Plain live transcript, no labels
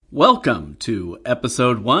Welcome to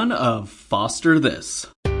episode 1 of Foster This.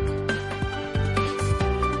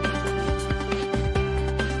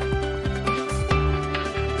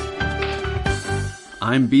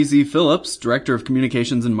 I'm BZ Phillips, Director of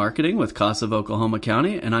Communications and Marketing with CASA of Oklahoma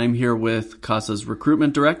County, and I'm here with CASA's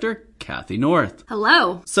Recruitment Director, Kathy North.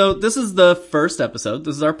 Hello. So this is the first episode.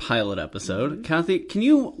 This is our pilot episode. Kathy, can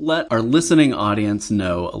you let our listening audience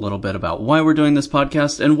know a little bit about why we're doing this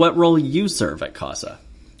podcast and what role you serve at CASA?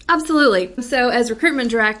 Absolutely. So as recruitment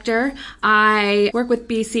director, I work with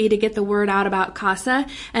BC to get the word out about CASA.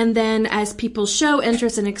 And then as people show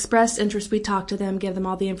interest and express interest, we talk to them, give them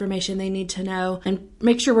all the information they need to know, and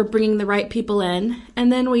make sure we're bringing the right people in.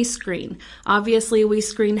 And then we screen. Obviously, we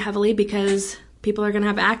screen heavily because people are going to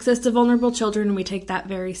have access to vulnerable children, and we take that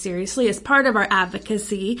very seriously as part of our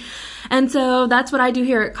advocacy. And so that's what I do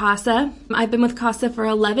here at CASA. I've been with CASA for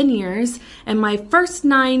 11 years, and my first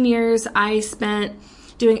 9 years I spent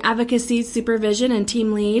doing advocacy, supervision, and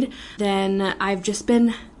team lead. Then I've just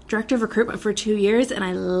been director of recruitment for 2 years, and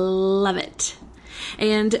I love it.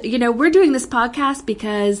 And, we're doing this podcast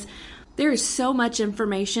because there is so much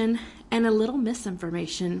information and a little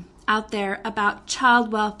misinformation out there about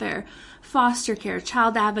child welfare, foster care,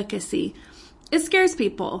 child advocacy. It scares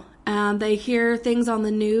people. They hear things on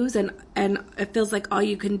the news, and it feels like all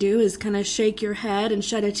you can do is kind of shake your head and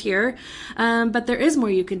shed a tear. But there is more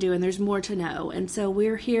you can do, and there's more to know. And so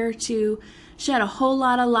we're here to shed a whole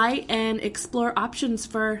lot of light and explore options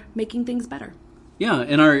for making things better. Yeah,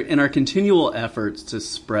 in our continual efforts to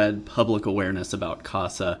spread public awareness about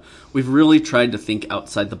CASA, we've really tried to think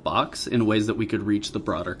outside the box in ways that we could reach the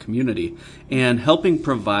broader community. And helping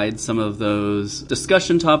provide some of those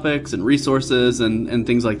discussion topics and resources and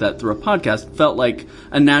things like that through a podcast felt like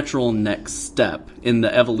a natural next step in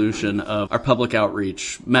the evolution of our public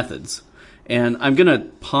outreach methods. And I'm going to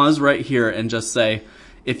pause right here and just say,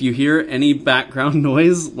 if you hear any background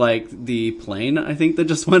noise, like the plane, I think, that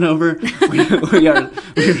just went over, we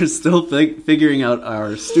are still figuring out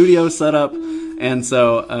our studio setup, and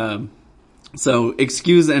so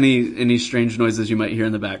excuse any strange noises you might hear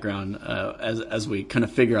in the background as we kind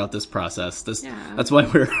of figure out this process. That's why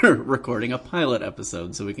we're recording a pilot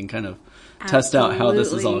episode, so we can kind of test out how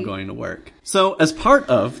this is all going to work. So as part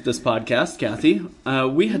of this podcast, Kathy,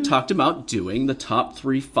 we had talked about doing the top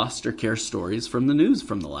 3 foster care stories from the news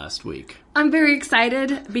from the last week. I'm very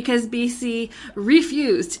excited because BC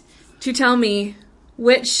refused to tell me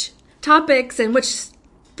which topics and which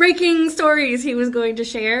breaking stories he was going to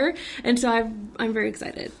share, and so I'm very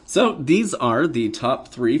excited. So these are the top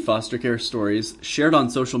 3 foster care stories shared on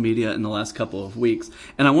social media in the last couple of weeks,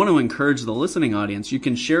 and I want to encourage the listening audience, you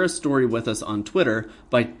can share a story with us on Twitter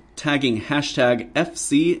by tagging hashtag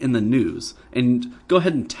FC in the news, and go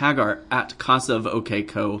ahead and tag our @CASA of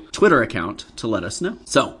OKCO Twitter account to let us know.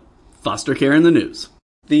 So, foster care in the news.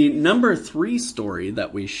 The number 3 story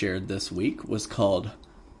that we shared this week was called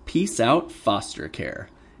Peace Out Foster Care.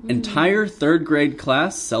 Entire 3rd grade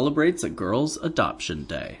class celebrates a girl's adoption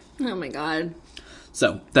day. Oh my God.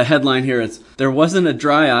 So, the headline here is, there wasn't a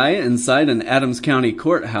dry eye inside an Adams County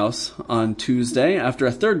courthouse on Tuesday after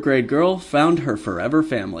a 3rd grade girl found her forever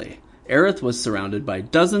family. Aerith was surrounded by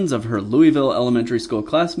dozens of her Louisville elementary school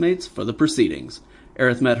classmates for the proceedings.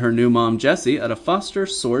 Aerith met her new mom, Jessie, at a foster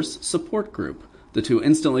source support group. The two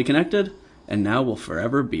instantly connected, and now will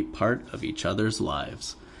forever be part of each other's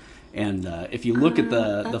lives. And if you look at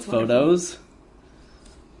the photos,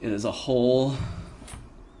 it is a whole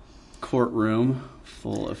courtroom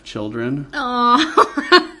full of children.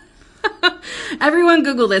 Aww. Everyone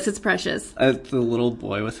Google this. It's precious. The little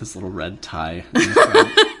boy with his little red tie in the front.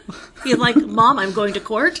 He's like, Mom, I'm going to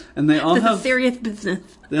court. And they all have serious business.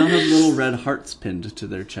 They all have little red hearts pinned to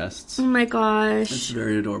their chests. Oh my gosh. It's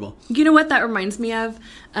very adorable. You know what that reminds me of?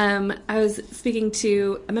 I was speaking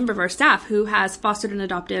to a member of our staff who has fostered and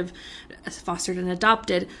adopted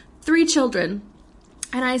 3 children.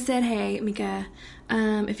 And I said, hey, Mika,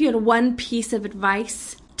 if you had one piece of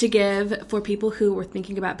advice to give for people who were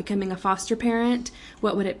thinking about becoming a foster parent,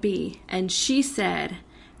 what would it be? And she said,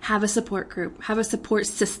 have a support group, have a support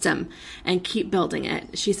system, and keep building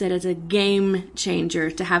it. She said it's a game changer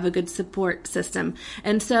to have a good support system.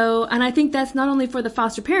 And I think that's not only for the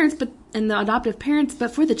foster parents and the adoptive parents, but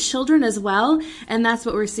for the children as well. And that's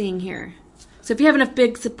what we're seeing here. So if you have enough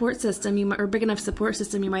big support system, big enough support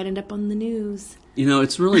system, you might end up on the news.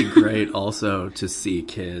 It's really great also to see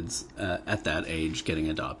kids at that age getting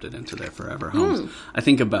adopted into their forever homes. I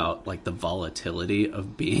think about like the volatility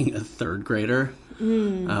of being a third grader.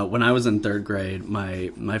 When I was in third grade,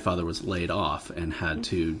 my father was laid off and had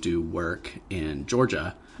to do work in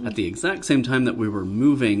Georgia at the exact same time that we were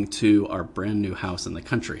moving to our brand new house in the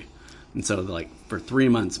country. And so, like, for 3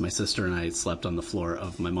 months, my sister and I slept on the floor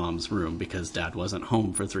of my mom's room because Dad wasn't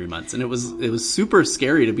home for 3 months. And it was super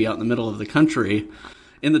scary to be out in the middle of the country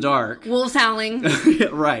in the dark. Wolves howling. Yeah,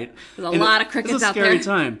 right. There's a lot of crickets out there. It's a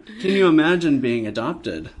scary time. Can you imagine being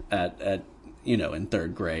adopted at in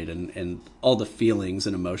third grade and all the feelings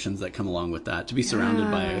and emotions that come along with that? To be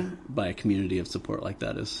surrounded by a community of support like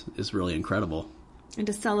that is really incredible. And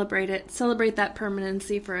to celebrate that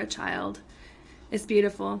permanency for a child. It's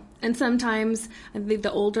beautiful. And sometimes I think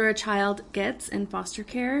the older a child gets in foster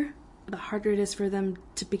care, the harder it is for them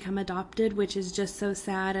to become adopted, which is just so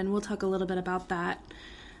sad. And we'll talk a little bit about that,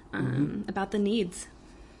 about the needs.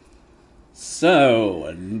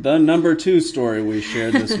 So, the number 2 story we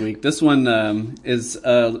shared this week. This one is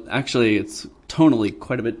actually, it's tonally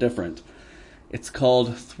quite a bit different. It's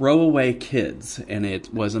called Throwaway Kids, and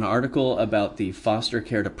it was an article about the foster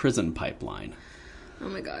care to prison pipeline. Oh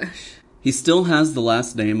my gosh. He still has the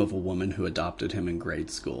last name of a woman who adopted him in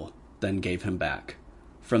grade school, then gave him back.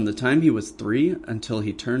 From the time he was 3 until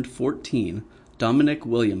he turned 14, Dominic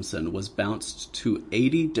Williamson was bounced to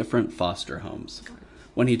 80 different foster homes.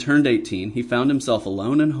 When he turned 18, he found himself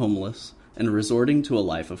alone and homeless and resorting to a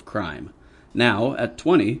life of crime. Now, at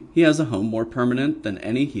 20, he has a home more permanent than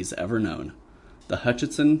any he's ever known. The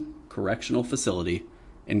Hutchinson Correctional Facility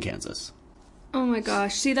in Kansas. Oh my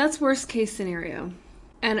gosh. See, that's worst case scenario.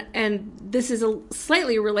 And this is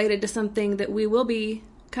slightly related to something that we will be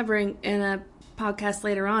covering in a podcast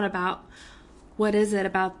later on about what is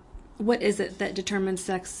it that determines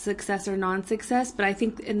success or non-success. But I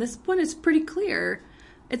think in this one it's pretty clear.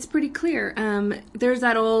 It's pretty clear. There's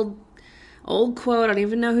that old quote. I don't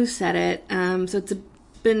even know who said it. So it's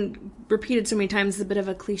been repeated so many times. It's a bit of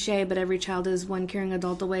a cliche, but every child is one caring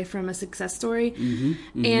adult away from a success story. Mm-hmm,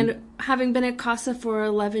 mm-hmm. And having been at CASA for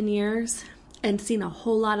 11 years and seen a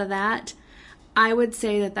whole lot of that, I would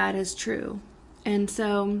say that is true. And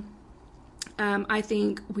so I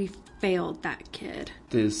think we failed that kid.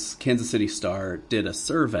 This Kansas City Star did a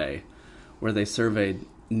survey where they surveyed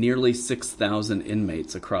nearly 6,000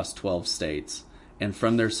 inmates across 12 states. And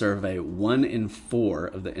from their survey, 1 in 4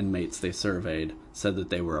 of the inmates they surveyed said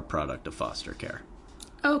that they were a product of foster care.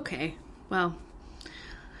 Okay. Well,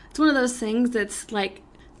 it's one of those things that's like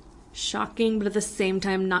shocking, but at the same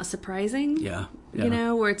time not surprising. Yeah.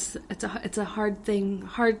 Where it's a hard thing,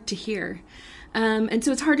 hard to hear. And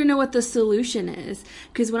so it's hard to know what the solution is,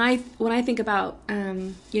 because when I think about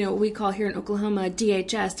what we call here in Oklahoma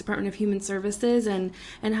DHS, Department of Human Services, and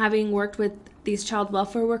having worked with these child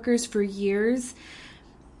welfare workers for years,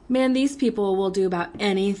 man, these people will do about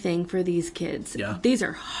anything for these kids. Yeah. These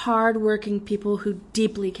are hardworking people who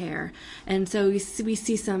deeply care. And so we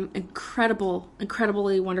see some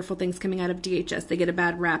incredibly wonderful things coming out of DHS. They get a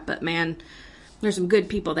bad rap, but man, there's some good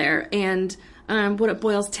people there. And what it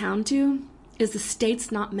boils down to is the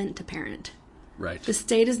state's not meant to parent. Right. The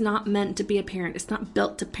state is not meant to be a parent. It's not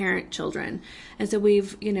built to parent children. And so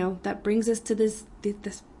that brings us to this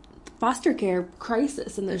foster care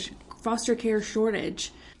crisis and the foster care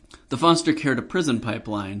shortage. The foster care to prison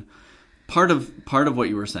pipeline, part of what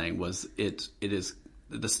you were saying was it is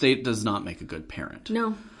the state does not make a good parent.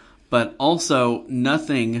 No. But also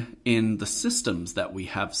nothing in the systems that we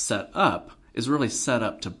have set up is really set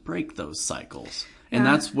up to break those cycles. And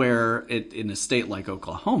that's where in a state like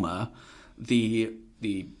Oklahoma, the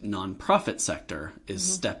nonprofit sector is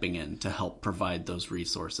stepping in to help provide those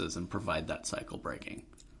resources and provide that cycle breaking.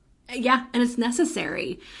 Yeah, and it's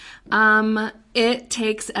necessary. It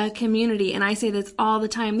takes a community, and I say this all the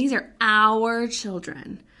time. These are our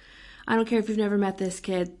children. I don't care if you've never met this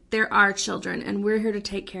kid. They're our children, and we're here to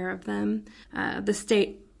take care of them. The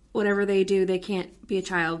state, whatever they do, they can't be a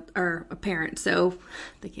child or a parent, so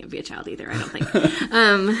they can't be a child either, I don't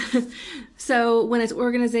think. So when it's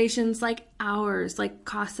organizations like ours, like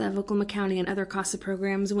CASA of Oklahoma County and other CASA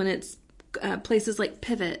programs, when it's places like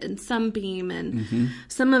Pivot and Sunbeam and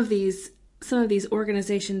some of these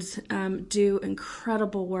organizations do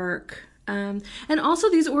incredible work, and also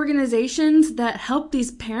these organizations that help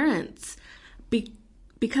these parents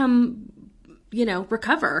become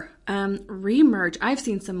recover, Remerge. I've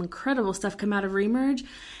seen some incredible stuff come out of Remerge,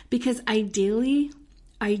 because ideally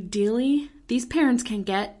these parents can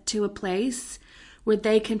get to a place where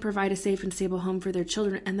they can provide a safe and stable home for their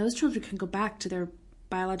children, and those children can go back to their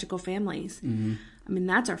biological families. Mm-hmm. I mean,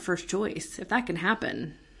 that's our first choice. If that can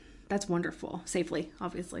happen, that's wonderful. Safely,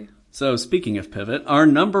 obviously. So speaking of pivot, our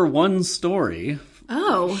number one story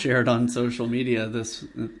shared on social media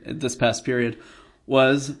this past period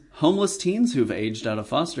was homeless teens who've aged out of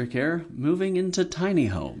foster care moving into tiny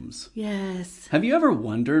homes. Yes. Have you ever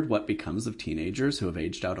wondered what becomes of teenagers who have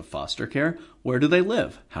aged out of foster care? Where do they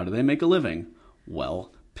live? How do they make a living?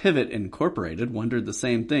 Well, Pivot Incorporated wondered the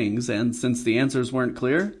same things, and since the answers weren't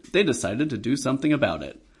clear, they decided to do something about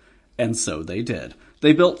it. And so they did.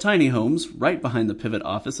 They built tiny homes right behind the Pivot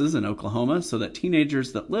offices in Oklahoma so that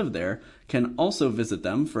teenagers that live there can also visit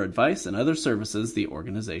them for advice and other services the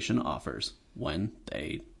organization offers when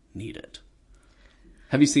they need it.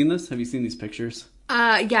 Have you seen this? Have you seen these pictures?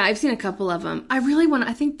 Yeah, I've seen a couple of them. I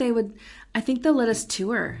think they'll let us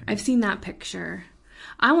tour. I've seen that picture.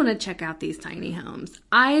 I want to check out these tiny homes.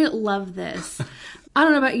 I love this. I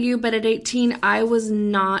don't know about you, but at 18, I was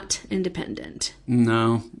not independent.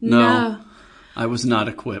 No. I was not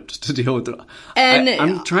equipped to deal with it. And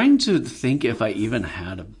I'm trying to think if I even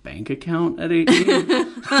had a bank account at 18.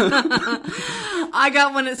 I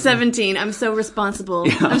got one at 17. I'm so responsible.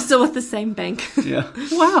 Yeah. I'm still with the same bank. Yeah.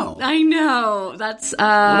 Wow. I know. That's, what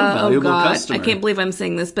a valuable customer. I can't believe I'm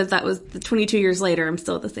saying this, but that was 22 years later. I'm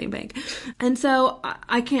still at the same bank. And so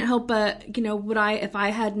I can't help but, if I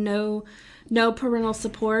had no parental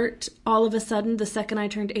support all of a sudden the second I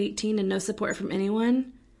turned 18 and no support from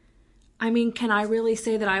anyone, I mean, can I really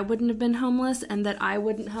say that I wouldn't have been homeless and that I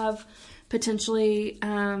wouldn't have potentially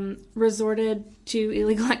resorted to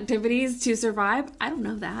illegal activities to survive? I don't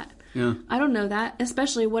know that. Yeah. I don't know that.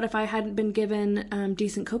 Especially what if I hadn't been given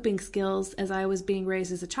decent coping skills as I was being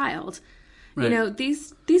raised as a child? Right.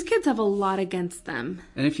 These kids have a lot against them.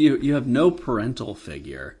 And if you have no parental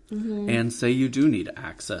figure, mm-hmm. and say you do need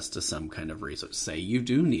access to some kind of resource, say you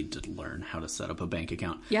do need to learn how to set up a bank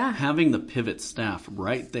account, having the Pivot staff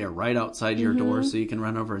right there, right outside your mm-hmm. door so you can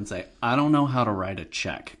run over and say, I don't know how to write a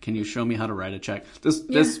check. Can you show me how to write a check?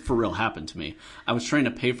 This for real happened to me. I was trying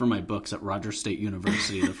to pay for my books at Rogers State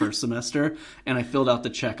University the first semester, and I filled out the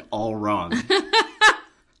check all wrong.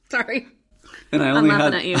 Sorry. And I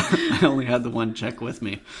only had the one check with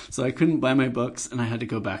me. So I couldn't buy my books, and I had to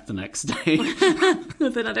go back the next day.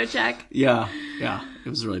 With another check? Yeah. It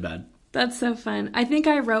was really bad. That's so fun. I think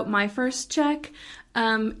I wrote my first check.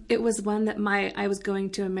 It was one that I was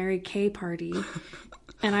going to a Mary Kay party.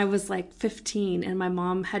 And I was like 15, and my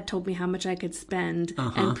mom had told me how much I could spend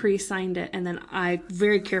and pre-signed it. And then I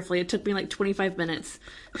very carefully, it took me like 25 minutes.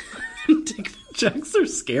 Checks are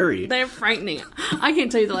scary. They're frightening. I can't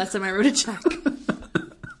tell you the last time I wrote a check.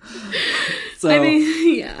 So,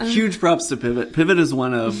 huge props to Pivot. Pivot is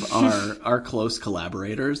one of our close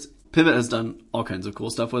collaborators. Pivot has done all kinds of cool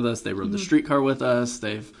stuff with us. They rode the streetcar with us.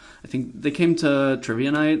 I think they came to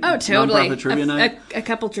Trivia Night. Oh, totally. Nonprofit Trivia Night. A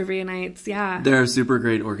couple Trivia Nights, yeah. They're a super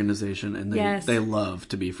great organization, and they love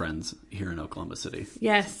to be friends here in Oklahoma City.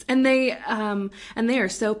 Yes, and they are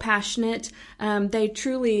so passionate. They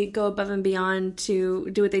truly go above and beyond to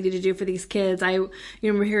do what they need to do for these kids. I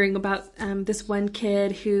remember hearing about this one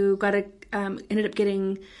kid who ended up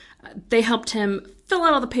getting. They helped him fill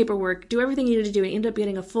out all the paperwork, do everything he needed to do, and ended up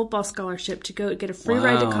getting a football scholarship to go get a free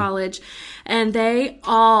ride to college. And they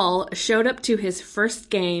all showed up to his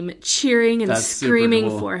first game cheering and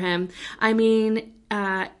screaming for him. I mean,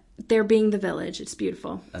 they're being the village. It's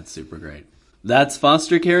beautiful. That's super great. That's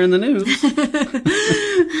foster care in the news.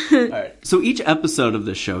 All right. So each episode of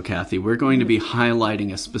this show, Kathy, we're going to be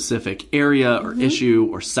highlighting a specific area or issue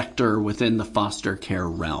or sector within the foster care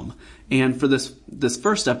realm. And for this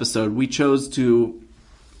first episode, we chose to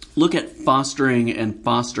look at fostering and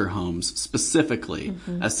foster homes specifically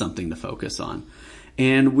as something to focus on.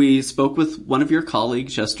 And we spoke with one of your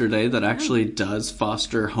colleagues yesterday that actually does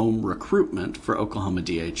foster home recruitment for Oklahoma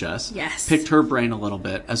DHS. Yes. Picked her brain a little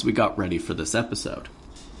bit as we got ready for this episode.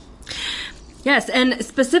 Yes, and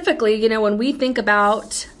specifically, when we think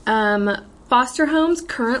about foster homes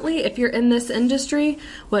currently, if you're in this industry,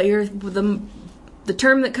 the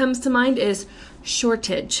term that comes to mind is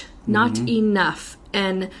shortage, not enough.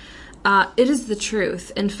 And it is the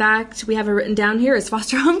truth. In fact, we have it written down here as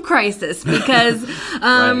foster home crisis because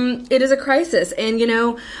it is a crisis. And,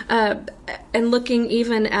 and looking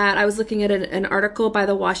even at, I was looking at an article by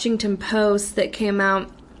the Washington Post that came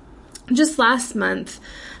out just last month.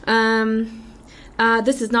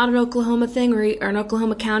 This is not an Oklahoma thing or an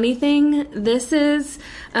Oklahoma County thing. This is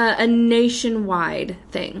a nationwide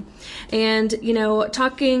thing. And,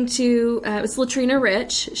 talking to, it's Latrina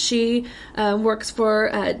Rich. She works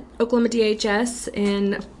for Oklahoma DHS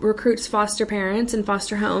and recruits foster parents and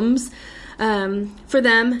foster homes for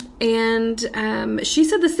them. And she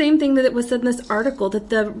said the same thing that was said in this article, that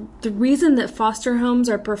the reason that foster homes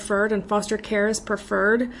are preferred and foster care is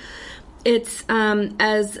preferred, it's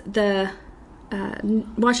as the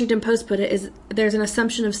Washington Post put it, is there's an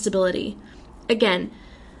assumption of stability. Again,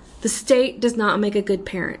 the state does not make a good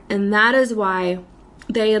parent, and that is why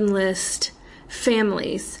they enlist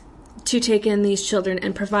families to take in these children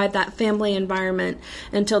and provide that family environment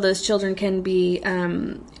until those children can be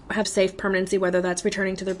have safe permanency, whether that's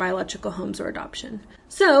returning to their biological homes or adoption.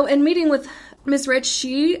 So, in meeting with Ms. Rich,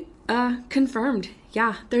 she confirmed,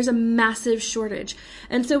 yeah, there's a massive shortage.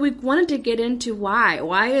 And so we wanted to get into why.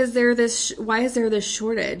 Why is there this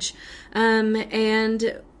shortage?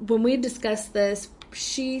 And when we discussed this,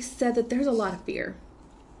 she said that there's a lot of fear.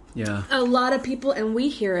 Yeah. A lot of people, and we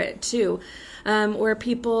hear it too, where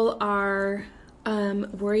people are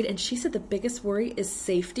worried. And she said the biggest worry is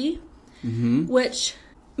safety, which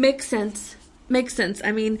makes sense. Makes sense.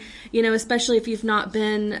 I mean, especially if you've not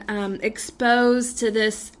been exposed to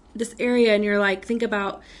this area, and you're like, think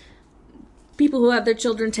about people who have their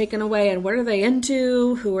children taken away and what are they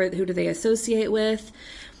into, who do they associate with.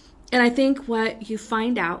 And I think what you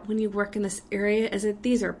find out when you work in this area is that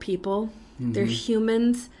these are people, they're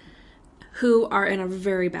humans who are in a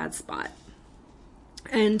very bad spot.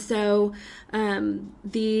 And so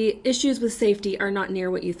the issues with safety are not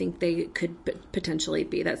near what you think they could potentially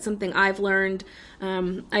be. That's something I've learned.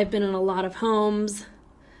 I've been in a lot of homes.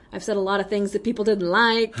 I've said a lot of things that people didn't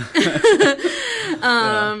like.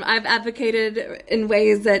 I've advocated in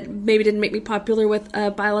ways that maybe didn't make me popular with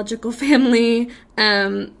a biological family.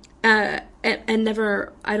 And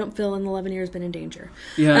never, I don't feel in 11 years been in danger.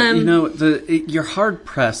 Yeah, you're hard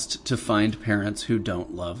pressed to find parents who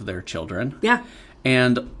don't love their children. Yeah.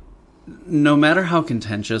 And no matter how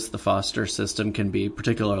contentious the foster system can be,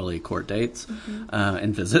 particularly court dates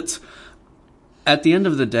and visits, at the end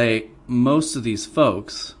of the day, most of these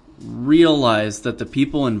folks realize that the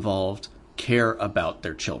people involved care about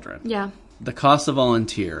their children. Yeah. The CASA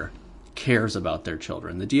volunteer cares about their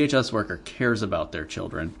children. The DHS worker cares about their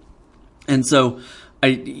children. And so,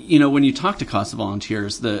 when you talk to CASA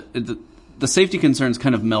volunteers, the safety concerns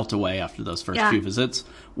kind of melt away after those first few visits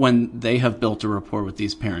when they have built a rapport with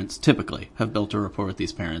these parents, typically have built a rapport with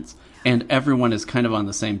these parents, and everyone is kind of on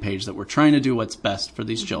the same page that we're trying to do what's best for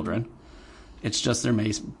these children. It's just there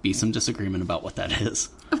may be some disagreement about what that is.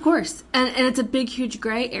 Of course. And it's a big, huge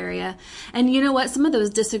gray area. And you know what? Some of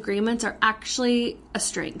those disagreements are actually a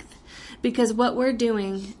strength. Because what we're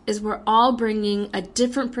doing is we're all bringing a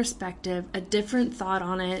different perspective, a different thought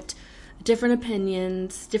on it, different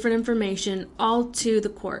opinions, different information, all to the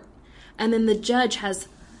court. And then the judge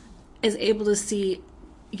is able to see,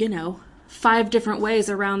 5 different ways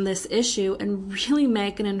around this issue and really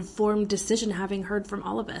make an informed decision, having heard from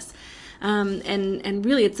all of us. And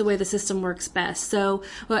really, it's the way the system works best. So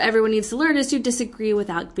what everyone needs to learn is to disagree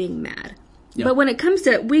without being mad. Yeah. But when it comes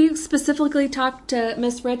to it, we specifically talked to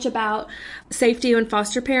Ms. Rich about safety and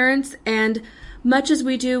foster parents, and much as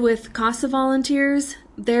we do with CASA volunteers,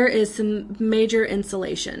 there is some major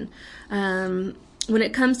insulation. When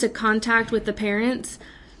it comes to contact with the parents,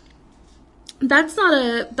 that's not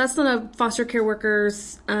a foster care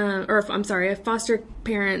worker's a foster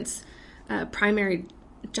parent's primary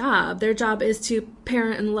job. Their job is to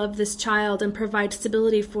parent and love this child and provide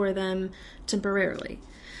stability for them temporarily.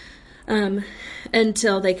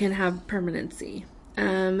 Until they can have permanency.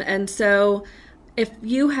 And so if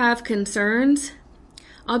you have concerns,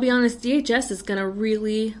 I'll be honest, DHS is going to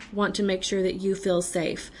really want to make sure that you feel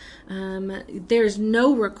safe. There's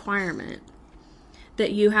no requirement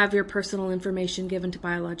that you have your personal information given to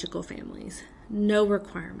biological families. No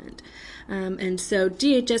requirement. And so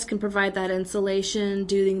DHS can provide that insulation,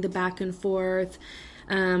 doing the back and forth,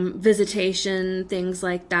 visitation, things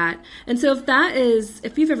like that. And so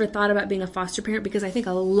if you've ever thought about being a foster parent, because I think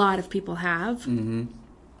a lot of people have, and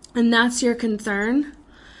that's your concern,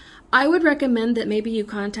 I would recommend that maybe you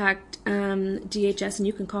contact DHS and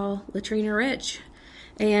you can call Latrina Rich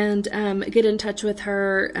and get in touch with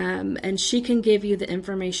her, and she can give you the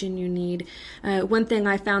information you need. One thing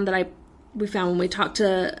I found we found when we talked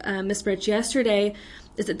to Ms. Rich yesterday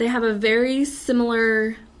is that they have a very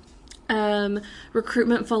similar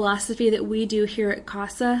recruitment philosophy that we do here at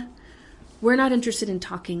CASA. We're not interested in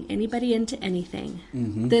talking anybody into anything.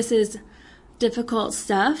 This is difficult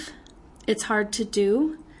stuff. It's hard to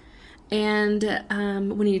do. And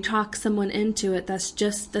when you talk someone into it,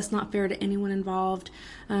 that's not fair to anyone involved.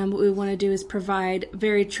 What we want to do is provide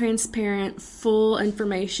very transparent, full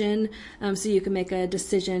information so you can make a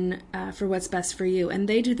decision for what's best for you. And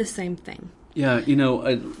they do the same thing. Yeah,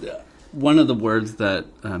 one of the words that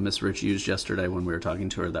Miss Rich used yesterday when we were talking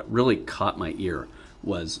to her that really caught my ear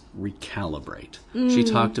was recalibrate. She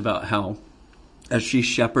talked about how as she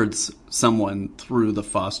shepherds someone through the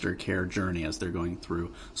foster care journey as they're going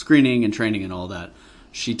through screening and training and all that,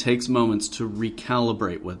 she takes moments to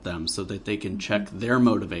recalibrate with them so that they can check their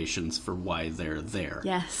motivations for why they're there.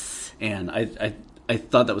 Yes. And I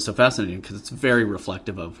thought that was so fascinating because it's very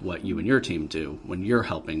reflective of what you and your team do when you're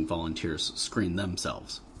helping volunteers screen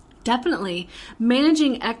themselves. Definitely.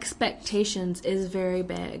 Managing expectations is very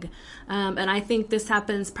big. And I think this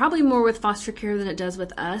happens probably more with foster care than it does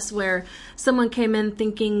with us, where someone came in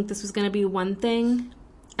thinking this was going to be one thing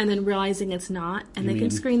and then realizing it's not, and they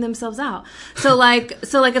can screen themselves out. So like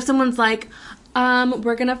if someone's like,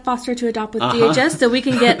 we're going to foster to adopt with DHS so we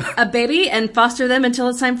can get a baby and foster them until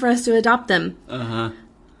it's time for us to adopt them.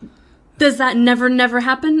 Does that never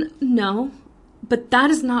happen? No. But that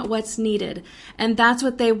is not what's needed. And that's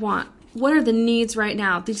what they want. What are the needs right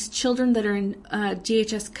now? These children that are in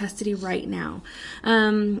DHS custody right now.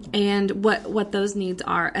 And what those needs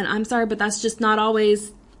are. And I'm sorry, but that's just not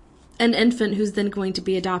always an infant who's then going to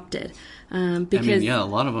be adopted. Because a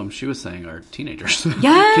lot of them, she was saying, are teenagers.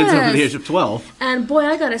 Yes. Kids over the age of 12. And boy,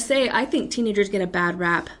 I gotta say, I think teenagers get a bad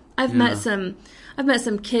rap. I've met some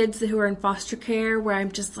kids who are in foster care where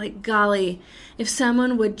I'm just like, golly, if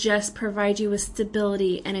someone would just provide you with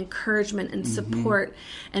stability and encouragement and support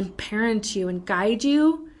and parent you and guide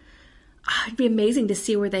you, it'd be amazing to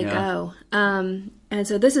see where they go. And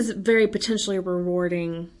so this is very potentially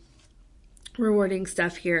rewarding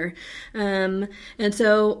stuff here. And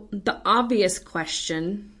so the obvious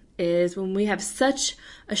question is, when we have such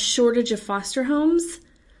a shortage of foster homes,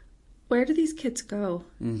 where do these kids go?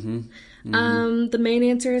 The main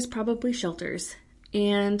answer is probably shelters.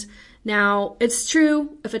 And now, it's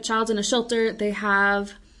true, if a child's in a shelter, they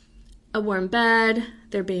have a warm bed,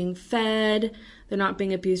 they're being fed, they're not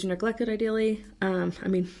being abused or neglected, ideally.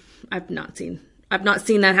 I've not seen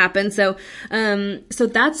that happen. So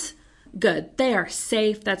that's good. They are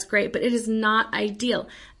safe. That's great. But it is not ideal.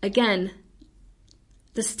 Again,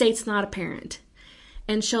 the state's not a parent.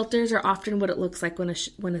 And shelters are often what it looks like when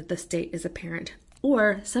the state is a parent.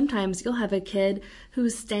 Or sometimes you'll have a kid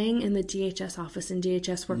who's staying in the DHS office, and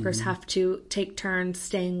DHS workers have to take turns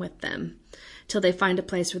staying with them till they find a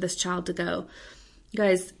place for this child to go.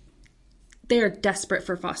 Guys, they are desperate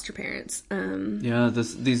for foster parents.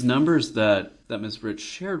 These numbers that Ms. Rich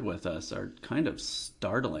shared with us are kind of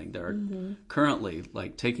startling. There are currently,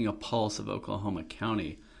 taking a pulse of Oklahoma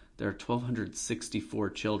County, there are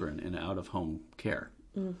 1,264 children in out-of-home care.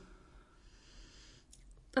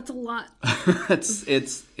 That's a lot.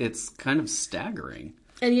 It's kind of staggering.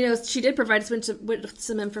 And she did provide us with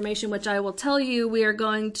some information, which I will tell you we are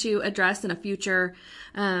going to address in a future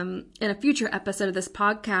episode of this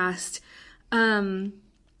podcast.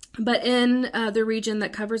 But in the region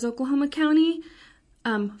that covers Oklahoma County,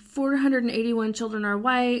 481 children are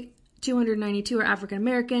white, 292 are African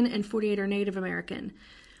American, and 48 are Native American.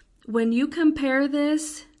 When you compare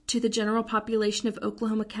this to the general population of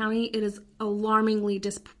Oklahoma County, it is alarmingly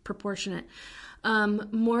disproportionate.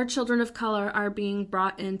 More children of color are being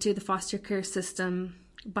brought into the foster care system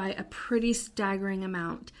by a pretty staggering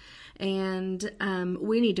amount. And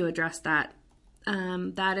we need to address that.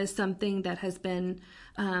 That is something that has been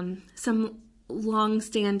some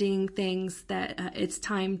long-standing things that it's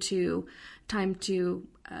time to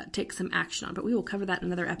take some action on. But we will cover that in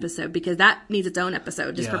another episode because that needs its own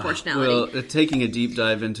episode, disproportionality. Well, taking a deep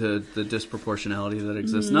dive into the disproportionality that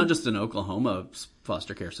exists, not just in Oklahoma's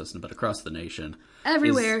foster care system, but across the nation.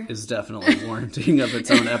 Everywhere. Is definitely warranting of its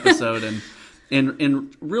own episode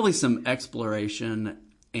and really some exploration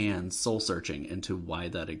and soul searching into why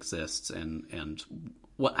that exists and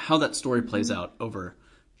how that story plays out over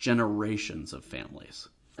generations of families.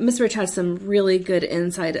 Miss Rich has some really good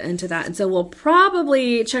insight into that, and so we'll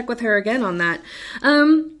probably check with her again on that.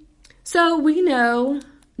 So we know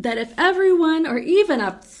that if everyone, or even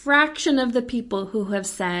a fraction of the people who have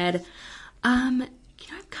said, I've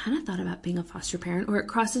kind of thought about being a foster parent, or it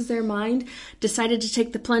crosses their mind, decided to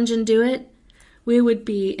take the plunge and do it, we would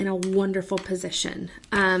be in a wonderful position.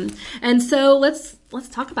 And so let's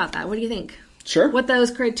talk about that. What do you think? Sure. What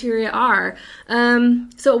those criteria are.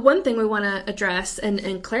 So one thing we want to address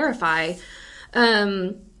and clarify,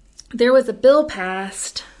 there was a bill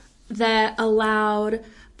passed that allowed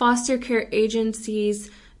foster care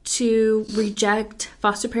agencies to reject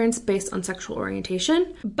foster parents based on sexual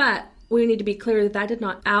orientation, but we need to be clear that did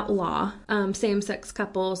not outlaw same-sex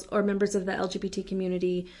couples or members of the LGBT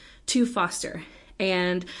community to foster.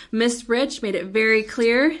 And Miss Rich made it very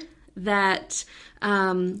clear that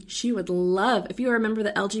she would love, if you are a member of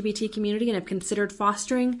the LGBT community and have considered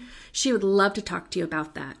fostering, she would love to talk to you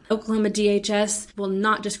about that. Oklahoma DHS will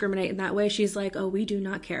not discriminate in that way. She's like, oh, we do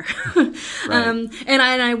not care. Right. And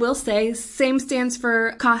I will say, same stands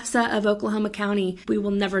for CASA of Oklahoma County. We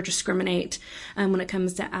will never discriminate when it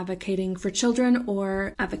comes to advocating for children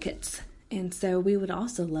or advocates. And so we would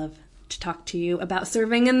also love to talk to you about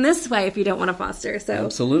serving in this way if you don't want to foster. So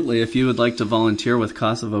absolutely. If you would like to volunteer with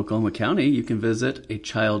CASA of Oklahoma County, you can visit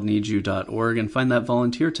achildneedsyou.org and find that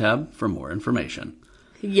volunteer tab for more information.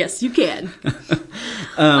 Yes, you can.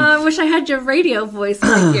 I wish I had your radio voice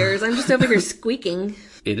like yours. I'm just over here squeaking.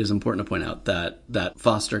 It is important to point out that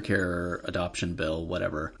foster care, adoption bill,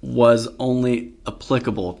 whatever, was only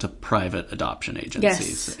applicable to private adoption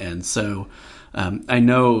agencies. Yes. And so I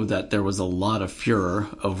know that there was a lot of furor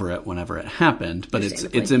over it whenever it happened, but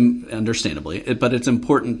it's understandably, but it's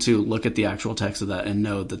important to look at the actual text of that and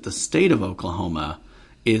know that the state of Oklahoma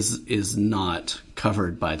is not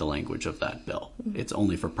covered by the language of that bill. Mm-hmm. It's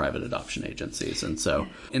only for private adoption agencies. And so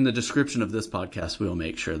in the description of this podcast, we will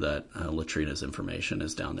make sure that Latrina's information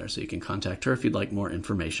is down there so you can contact her if you'd like more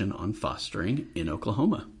information on fostering in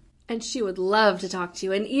Oklahoma. And she would love to talk to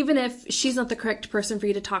you. And even if she's not the correct person for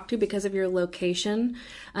you to talk to because of your location,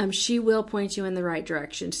 she will point you in the right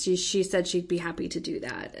direction. She said she'd be happy to do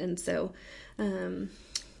that. And so,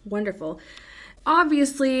 wonderful.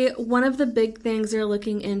 Obviously, one of the big things they're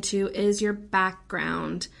looking into is your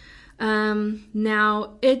background.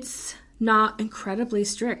 Now, it's not incredibly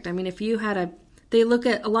strict. I mean, if you had there's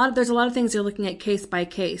a lot of things they're looking at case by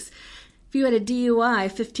case. If you had a DUI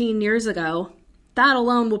 15 years ago, that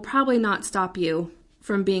alone will probably not stop you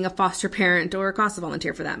from being a foster parent or a CASA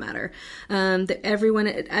volunteer for that matter. Everyone,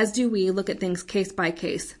 as do we, look at things case by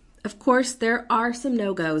case. Of course, there are some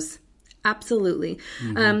no-goes. Absolutely.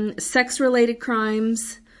 Mm-hmm. Sex-related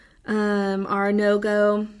crimes are a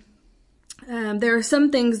no-go. There are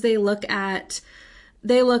some things they look at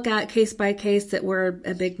case by case that we're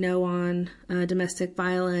a big no on. Domestic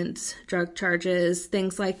violence, drug charges,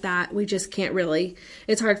 things like that. We just can't really,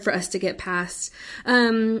 it's hard for us to get past.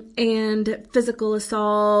 And physical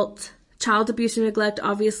assault, child abuse and neglect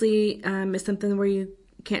obviously is something where you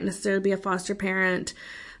can't necessarily be a foster parent.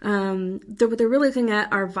 What they're really looking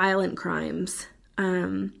at are violent crimes.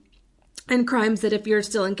 And crimes that if you're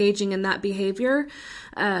still engaging in that behavior,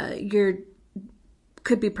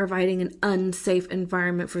 could be providing an unsafe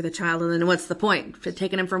environment for the child. And then what's the point? For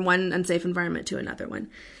taking them from one unsafe environment to another one.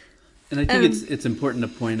 And I think it's important to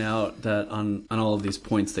point out that on all of these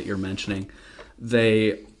points that you're mentioning,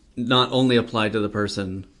 they not only apply to the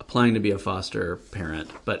person applying to be a foster parent,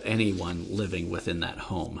 but anyone living within that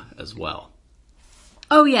home as well.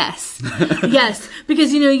 Oh, yes. Yes.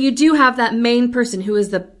 Because, you do have that main person who is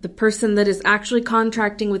the person that is actually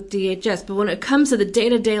contracting with DHS. But when it comes to the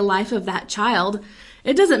day-to-day life of that child,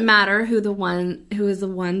 it doesn't matter who is the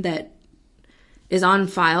one that is on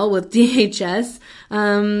file with DHS.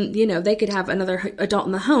 They could have another adult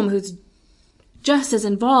in the home who's just as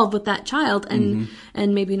involved with that child and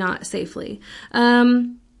maybe not safely.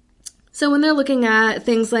 So when they're looking at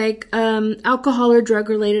things like alcohol or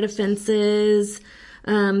drug-related offenses,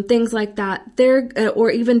 things like that, or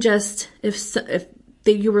even just if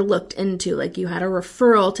you were looked into, like you had a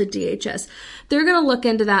referral to DHS, they're going to look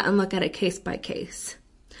into that and look at it case by case.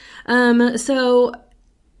 And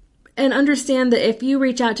understand that if you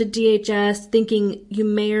reach out to DHS thinking you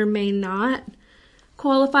may or may not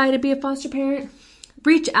qualify to be a foster parent,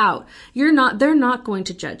 reach out. They're not going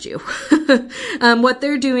to judge you. What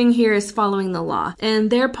they're doing here is following the law, and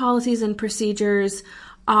their policies and procedures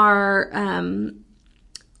are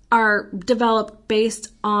developed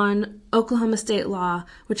based on Oklahoma state law,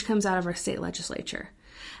 which comes out of our state legislature.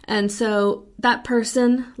 And so that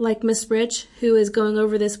person, like Miss Rich, who is going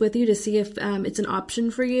over this with you to see if it's an option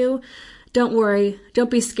for you, don't worry. Don't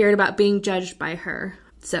be scared about being judged by her.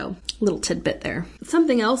 So, little tidbit there.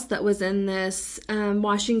 Something else that was in this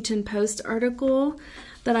Washington Post article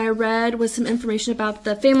that I read was some information about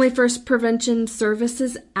the Family First Prevention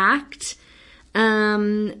Services Act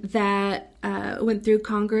that went through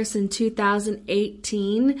Congress in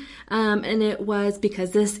 2018. And it was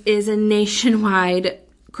because this is a nationwide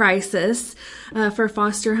crisis for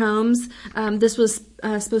foster homes. This was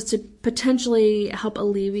supposed to potentially help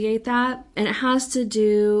alleviate that. And it has to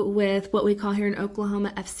do with what we call here in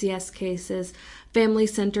Oklahoma FCS cases,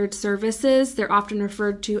 family-centered services. They're often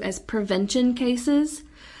referred to as prevention cases.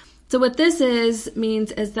 So what this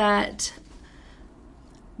means is that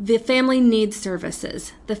the family needs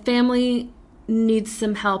services. The family needs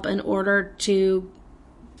some help in order to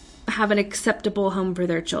have an acceptable home for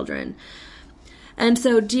their children. And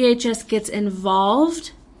so DHS gets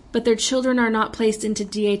involved, but their children are not placed into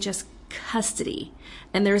DHS custody,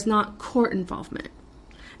 and there's not court involvement.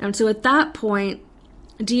 And so at that point,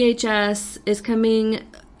 DHS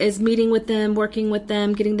is meeting with them, working with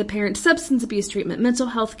them, getting the parents substance abuse treatment, mental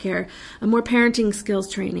health care, more parenting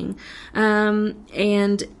skills training.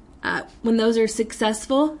 And when those are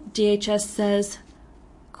successful, DHS says,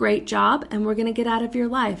 great job, and we're going to get out of your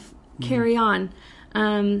life. Carry on.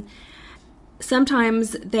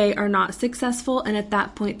 Sometimes they are not successful, and at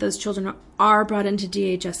that point, those children are brought into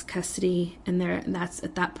DHS custody, and that's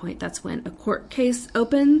at that point, that's when a court case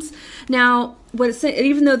opens. Now,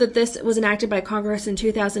 even though that this was enacted by Congress in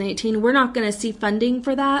 2018, we're not going to see funding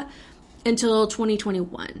for that until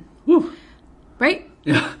 2021. Woo. Right?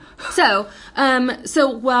 Yeah. So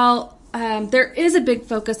while there is a big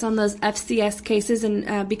focus on those FCS cases,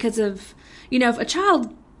 and because of, if a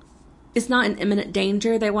child is not in imminent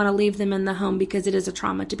danger, they want to leave them in the home because it is a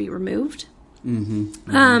trauma to be removed. Mm-hmm.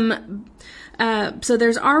 Mm-hmm. So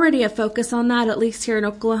there's already a focus on that, at least here in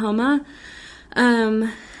Oklahoma.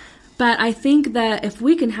 But I think that if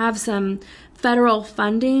we can have some federal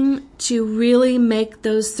funding to really make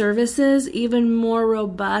those services even more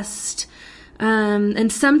robust,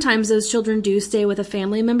 and sometimes those children do stay with a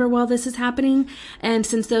family member while this is happening. And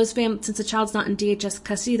since the child's not in DHS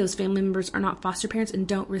custody, those family members are not foster parents and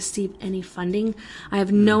don't receive any funding. I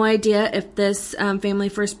have no idea if this Family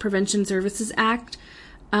First Prevention Services Act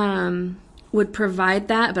would provide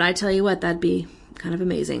that, but I tell you what, that'd be kind of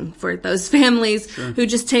amazing for those families who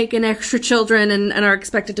just take in extra children and are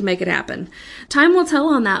expected to make it happen. Time will tell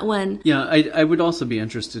on that one. Yeah, I would also be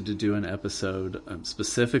interested to do an episode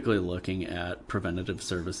specifically looking at preventative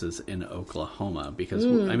services in Oklahoma, because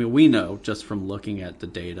we know just from looking at the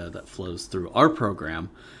data that flows through our program,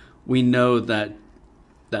 we know that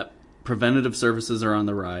preventative services are on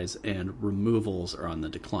the rise and removals are on the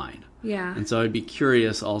decline. Yeah. And so I'd be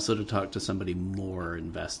curious also to talk to somebody more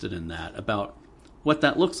invested in that about what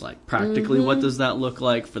that looks like. Practically, what does that look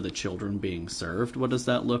like for the children being served? What does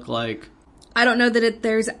that look like? I don't know that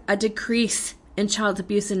there's a decrease in child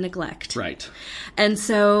abuse and neglect. Right. And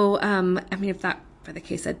so, if that were the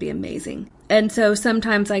case, that'd be amazing. And so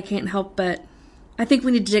sometimes I can't help but I think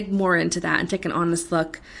we need to dig more into that and take an honest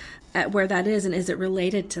look at where that is, and is it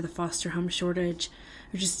related to the foster home shortage,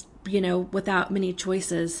 or just, without many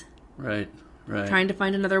choices. Right. Trying to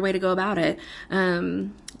find another way to go about it.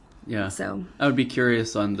 Yeah. So I would be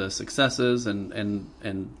curious on the successes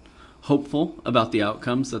and hopeful about the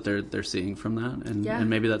outcomes that they're seeing from that, and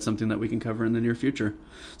maybe that's something that we can cover in the near future.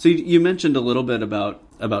 So you mentioned a little bit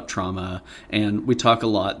about trauma, and we talk a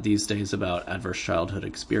lot these days about adverse childhood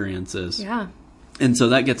experiences. Yeah. And so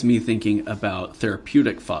that gets me thinking about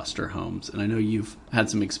therapeutic foster homes, and I know you've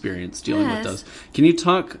had some experience dealing with those. Can you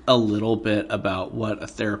talk a little bit about what a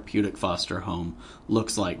therapeutic foster home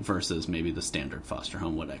looks like versus maybe the standard foster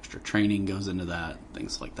home? What extra training goes into that,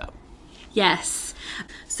 things like that? Yes.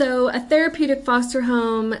 So a therapeutic foster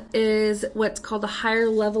home is what's called a higher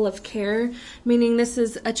level of care, meaning this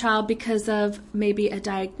is a child because of maybe a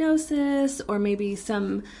diagnosis or maybe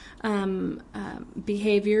some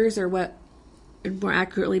behaviors, or what would more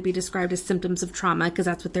accurately be described as symptoms of trauma, because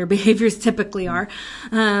that's what their behaviors typically are,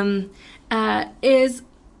 is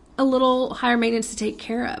a little higher maintenance to take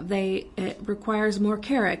care of. It requires more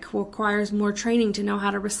care. It requires more training to know how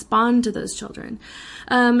to respond to those children.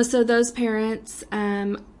 So those parents,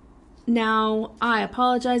 now I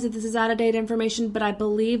apologize if this is out-of-date information, but I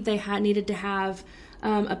believe they needed to have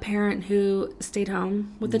a parent who stayed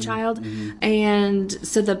home with the child. And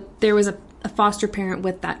so there was a foster parent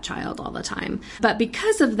with that child all the time. But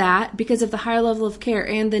because of that, because of the higher level of care,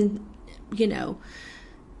 and then,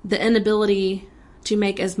 the inability to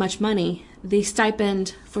make as much money, the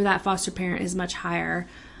stipend for that foster parent is much higher.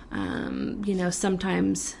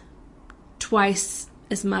 Sometimes twice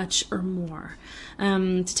as much or more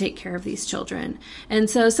to take care of these children. And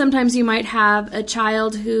so sometimes you might have a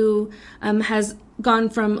child who has gone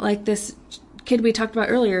from, like this kid we talked about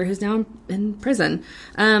earlier, who's now in prison,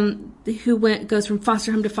 who goes from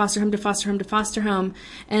foster home to foster home to foster home to foster home,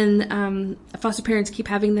 and foster parents keep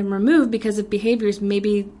having them removed because of behaviors.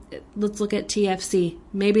 Maybe let's look at TFC.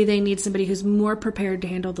 Maybe they need somebody who's more prepared to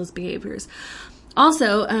handle those behaviors.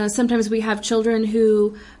 Also, sometimes we have children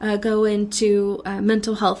who go into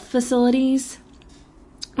mental health facilities.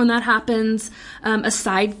 When that happens, a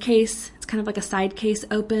side case, it's kind of like a side case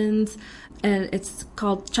opens. and it's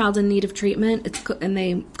called Child in Need of Treatment. And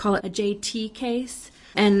they call it a JT case.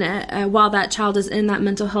 And while that child is in that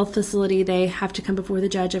mental health facility, they have to come before the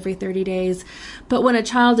judge every 30 days. But when a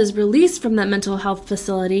child is released from that mental health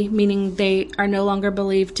facility, meaning they are no longer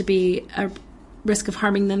believed to be a risk of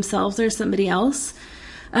harming themselves or somebody else,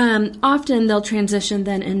 often they'll transition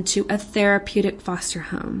then into a therapeutic foster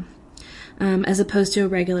home, as opposed to a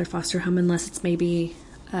regular foster home, unless it's maybe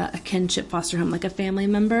a kinship foster home, like a family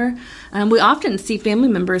member. We often see family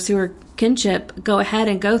members who are kinship go ahead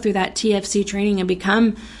and go through that TFC training and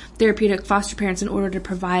become therapeutic foster parents in order to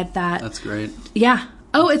provide that. That's great. Yeah.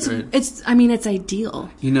 Oh, it's ideal.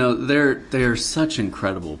 They're such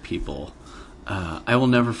incredible people. I will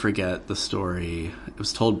never forget the story. It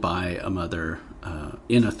was told by a mother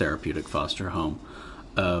in a therapeutic foster home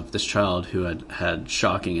of this child who had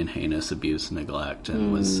shocking and heinous abuse and neglect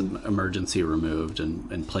and was emergency removed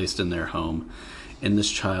and placed in their home. And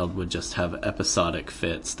this child would just have episodic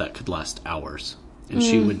fits that could last hours. And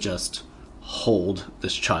she would just hold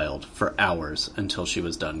this child for hours until she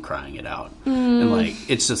was done crying it out. And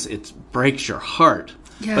it breaks your heart.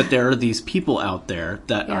 Yeah. But there are these people out there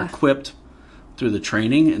that are equipped through the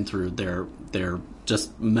training and through their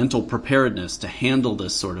just mental preparedness to handle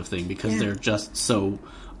this sort of thing, because they're just so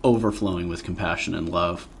overflowing with compassion and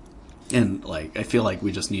love. And I feel like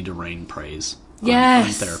we just need to rain praise on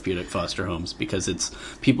therapeutic foster homes, because the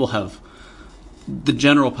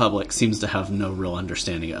general public seems to have no real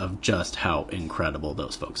understanding of just how incredible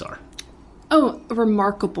those folks are. Oh,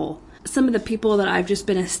 remarkable. Some of the people that I've just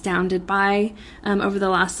been astounded by over the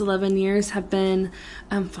last 11 years have been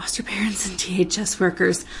foster parents and DHS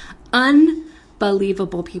workers.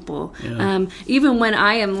 Unbelievable people. Yeah. Even when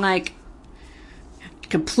I am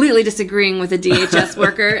completely disagreeing with a DHS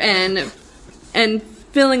worker and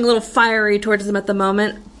feeling a little fiery towards them at the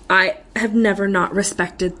moment, I have never not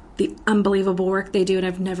respected the unbelievable work they do, and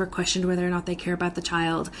I've never questioned whether or not they care about the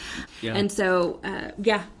child. Yeah. And so,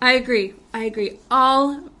 I agree.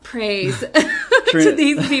 All praise to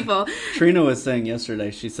these people. Trina was saying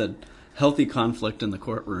yesterday, she said, healthy conflict in the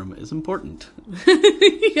courtroom is important.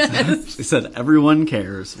 Yes. She said, everyone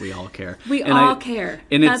cares. We all care. We all care.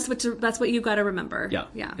 And that's what you've got to remember. Yeah.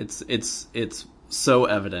 Yeah. It's so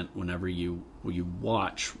evident whenever you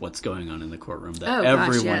watch what's going on in the courtroom that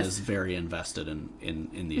everyone is very invested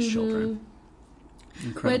in these children.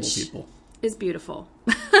 Incredible people. Is beautiful.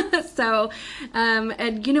 So,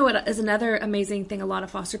 and you know what is another amazing thing a lot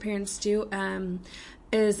of foster parents do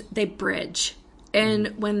is they bridge.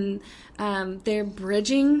 And when they're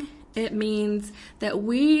bridging, it means that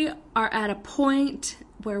we are at a point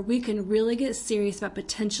where we can really get serious about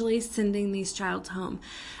potentially sending these children home.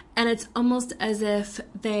 And it's almost as if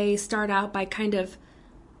they start out by kind of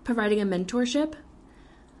providing a mentorship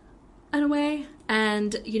in a way.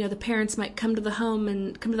 And, the parents might come to the home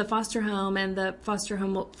and come to the foster home, and the foster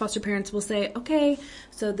parents will say, okay,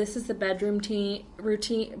 so this is the bedtime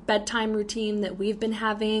routine that we've been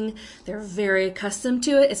having. They're very accustomed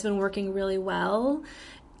to it. It's been working really well.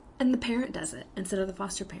 And the parent does it instead of the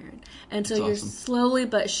foster parent. And so you're slowly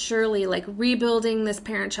but surely rebuilding this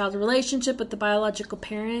parent-child relationship with the biological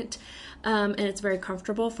parent. And it's very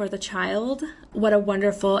comfortable for the child. What a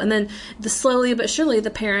wonderful. And then slowly but surely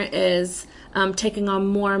the parent is taking on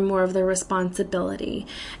more and more of the responsibility.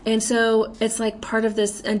 And so it's part of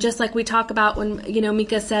this. And just like we talk about when,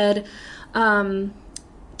 Mika said, to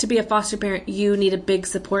be a foster parent, you need a big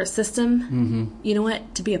support system. Mm-hmm. You know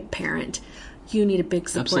what? To be a parent, you need a big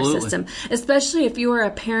support system, especially if you are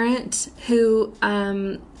a parent whose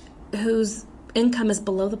income is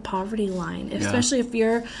below the poverty line, especially if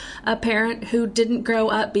you're a parent who didn't grow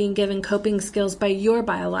up being given coping skills by your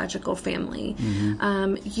biological family.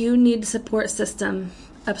 Mm-hmm. You need a support system,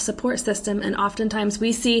 and oftentimes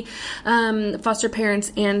we see foster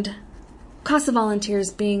parents and CASA volunteers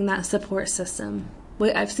being that support system.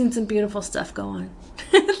 I've seen some beautiful stuff go on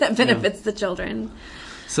that benefits the children.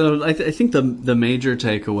 So I think the major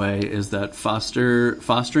takeaway is that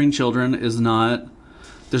fostering children is not.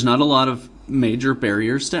 There's not a lot of major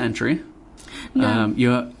barriers to entry.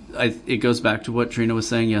 No. It goes back to what Trina was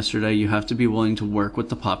saying yesterday. You have to be willing to work with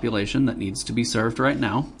the population that needs to be served right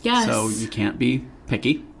now. Yes. So you can't be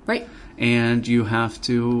picky. Right. And you have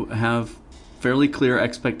to have fairly clear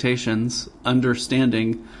expectations,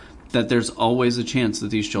 understanding that there's always a chance that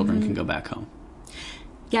these children can go back home.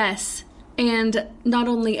 Yes. And not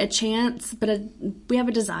only a chance, but we have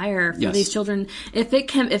a desire for these children. If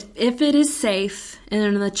it is safe and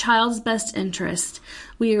in the child's best interest,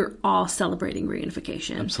 we are all celebrating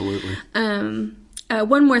reunification. Absolutely.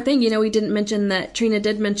 One more thing, we didn't mention that Trina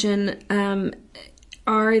did mention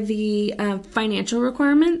are the financial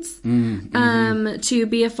requirements to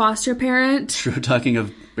be a foster parent. True, talking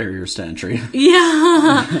of barriers to entry.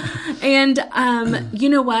 Yeah. And you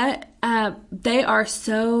know what? They are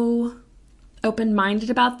so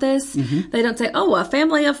open-minded about this. They don't say, oh, a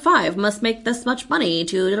family of 5 must make this much money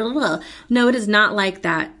to... No, it is not like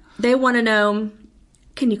that. They want to know,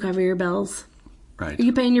 can you cover your bills? Right. Are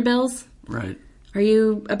you paying your bills? Right. Are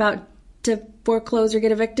you about to foreclose or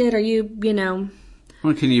get evicted? Are you,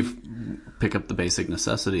 Well, can you pick up the basic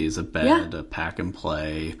necessities, a bed, a pack and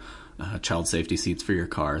play, child safety seats for your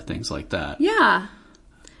car, things like that? Yeah.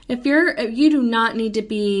 If you do not need to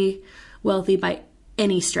be wealthy by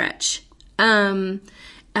any stretch.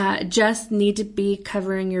 Just need to be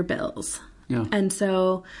covering your bills. Yeah. And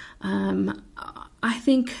so, I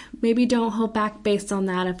think maybe don't hold back based on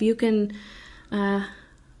that. If you can,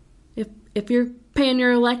 if you're paying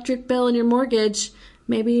your electric bill and your mortgage,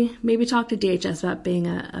 maybe talk to DHS about being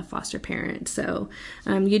a foster parent. So,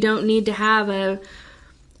 you don't need to have a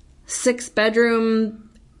 6-bedroom,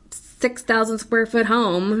 6,000 square foot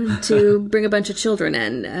home to bring a bunch of children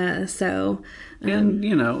in. And,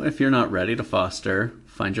 if you're not ready to foster,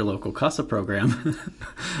 find your local CASA program.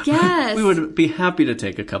 Yes. We would be happy to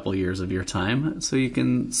take a couple years of your time so you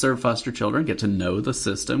can serve foster children, get to know the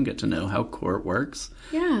system, get to know how court works.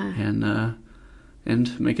 Yeah.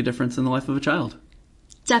 And make a difference in the life of a child.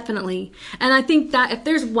 Definitely. And I think that if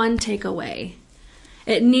there's one takeaway,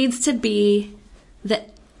 it needs to be that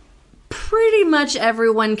pretty much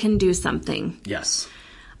everyone can do something. Yes.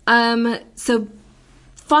 So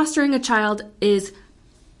fostering a child is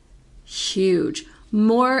huge.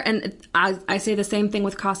 And I say the same thing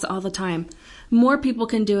with CASA all the time. More people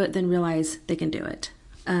can do it than realize they can do it.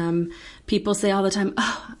 People say all the time,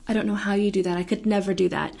 oh, I don't know how you do that. I could never do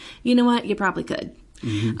that. You know what? You probably could.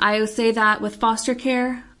 I say that with foster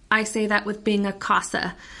care. I say that with being a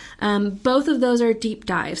CASA. Both of those are deep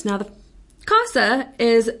dives. Now, the CASA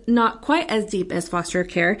is not quite as deep as foster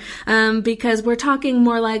care because we're talking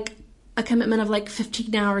more like a commitment of like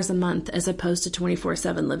 15 hours a month as opposed to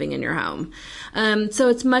 24/7 living in your home. So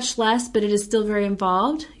it's much less, but it is still very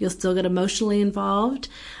involved. You'll still get emotionally involved,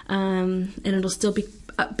 and it'll still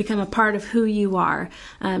become a part of who you are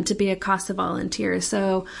to be a CASA volunteer.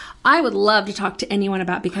 So I would love to talk to anyone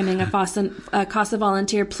about becoming a CASA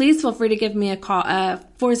volunteer. Please feel free to give me a call,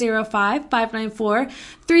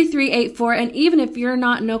 405-594-3384. And even if you're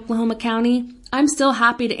not in Oklahoma County, I'm still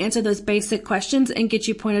happy to answer those basic questions and get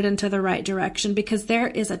you pointed into the right direction because there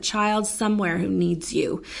is a child somewhere who needs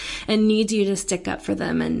you and needs you to stick up for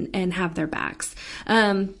them and have their backs.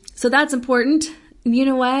 So that's important. You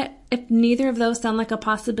know what? If neither of those sound like a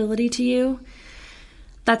possibility to you,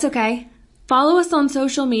 that's okay. Follow us on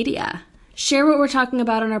social media. Share what we're talking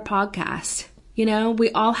about on our podcast. We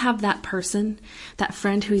all have that person, that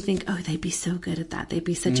friend who we think, oh, they'd be so good at that. They'd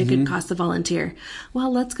be such a good CASA volunteer.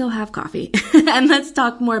 Well, let's go have coffee and let's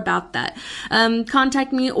talk more about that.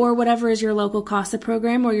 Contact me or whatever is your local CASA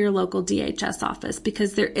program or your local DHS office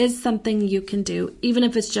because there is something you can do, even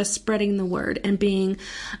if it's just spreading the word and being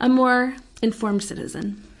a more informed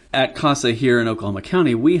citizen. At CASA here in Oklahoma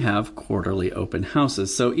County, we have quarterly open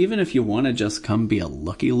houses. So even if you want to just come be a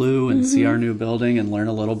looky-loo and see our new building and learn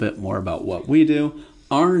a little bit more about what we do,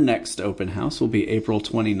 our next open house will be April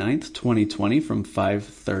 29th, 2020 from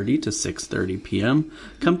 5:30 to 6:30 p.m.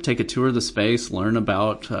 Come take a tour of the space, learn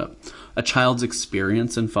about a child's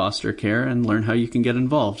experience in foster care, and learn how you can get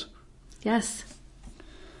involved. Yes.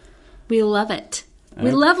 We love it.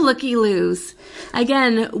 We love looky-loos.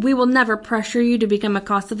 Again, we will never pressure you to become a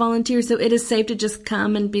CASA volunteer, so it is safe to just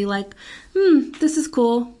come and be like, this is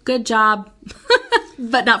cool. Good job.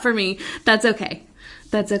 But not for me. That's okay.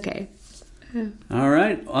 That's okay. All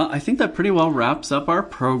right. Well, I think that pretty well wraps up our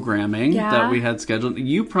programming that we had scheduled.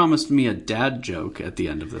 You promised me a dad joke at the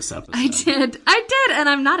end of this episode. I did, and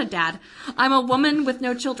I'm not a dad. I'm a woman with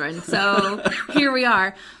no children, so here we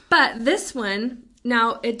are. But this one...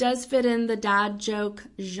 Now, it does fit in the dad joke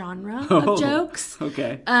genre of jokes.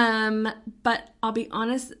 Okay. But I'll be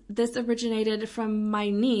honest, this originated from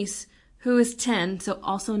my niece, who is 10, so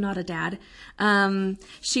also not a dad.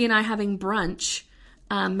 She and I having brunch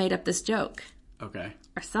made up this joke. Okay.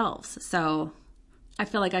 Ourselves. So I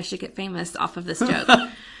feel like I should get famous off of this joke.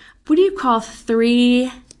 What do you call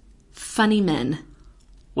 3 funny men?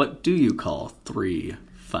 What do you call 3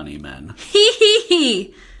 funny men? Hee hee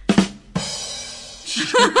hee.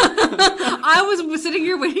 I was sitting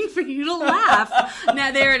here waiting for you to laugh.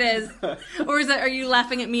 Now there it is. Or are you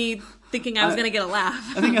laughing at me thinking I was going to get a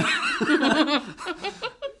laugh? I think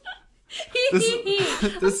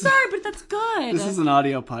I'm sorry, but that's good. This is an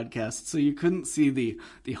audio podcast, so you couldn't see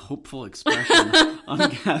the hopeful expression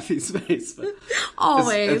on Kathy's face. But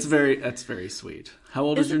always. It's very sweet. How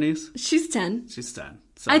old is your niece? She's 10. She's 10.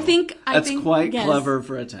 So I think that's quite yes. clever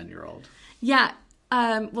for a 10-year-old. Yeah.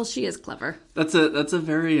 Well, she is clever. That's a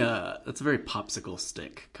very popsicle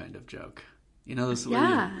stick kind of joke. You know this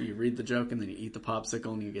where you read the joke and then you eat the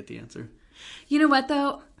popsicle and you get the answer. You know what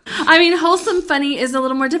though? I mean, wholesome funny is a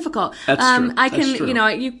little more difficult. That's true. I can, That's true. you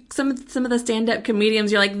know, some of the stand-up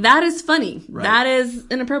comedians, you're like, that is funny. Right. That is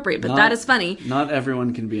inappropriate, but that is funny. Not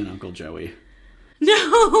everyone can be an Uncle Joey.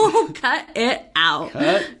 No, cut it out.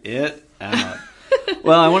 Cut it out.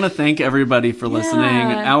 Well, I want to thank everybody for listening.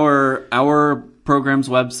 Our program's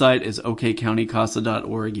website is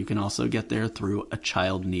okcountykasa.org. You can also get there through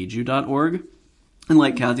achildneedsyou.org. And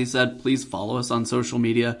like Kathy said, please follow us on social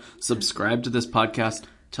media, subscribe to this podcast,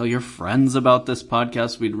 tell your friends about this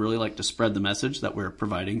podcast. We'd really like to spread the message that we're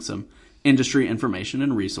providing some industry information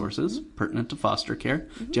and resources pertinent to foster care.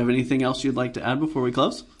 Do you have anything else you'd like to add before we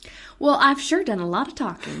close? Well, I've sure done a lot of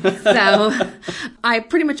talking, so I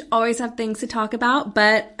pretty much always have things to talk about,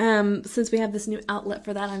 but since we have this new outlet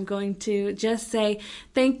for that, I'm going to just say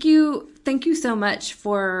thank you so much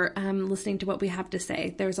for listening to what we have to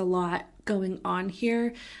say. There's a lot going on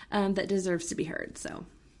here that deserves to be heard. So,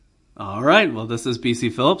 all right, well, this is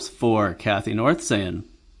BC Phillips for Kathy North saying,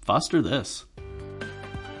 foster this.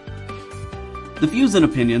 The views and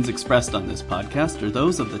opinions expressed on this podcast are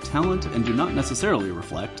those of the talent and do not necessarily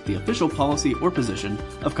reflect the official policy or position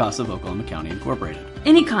of CASA of Oklahoma County Incorporated.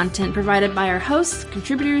 Any content provided by our hosts,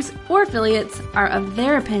 contributors, or affiliates are of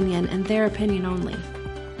their opinion and their opinion only.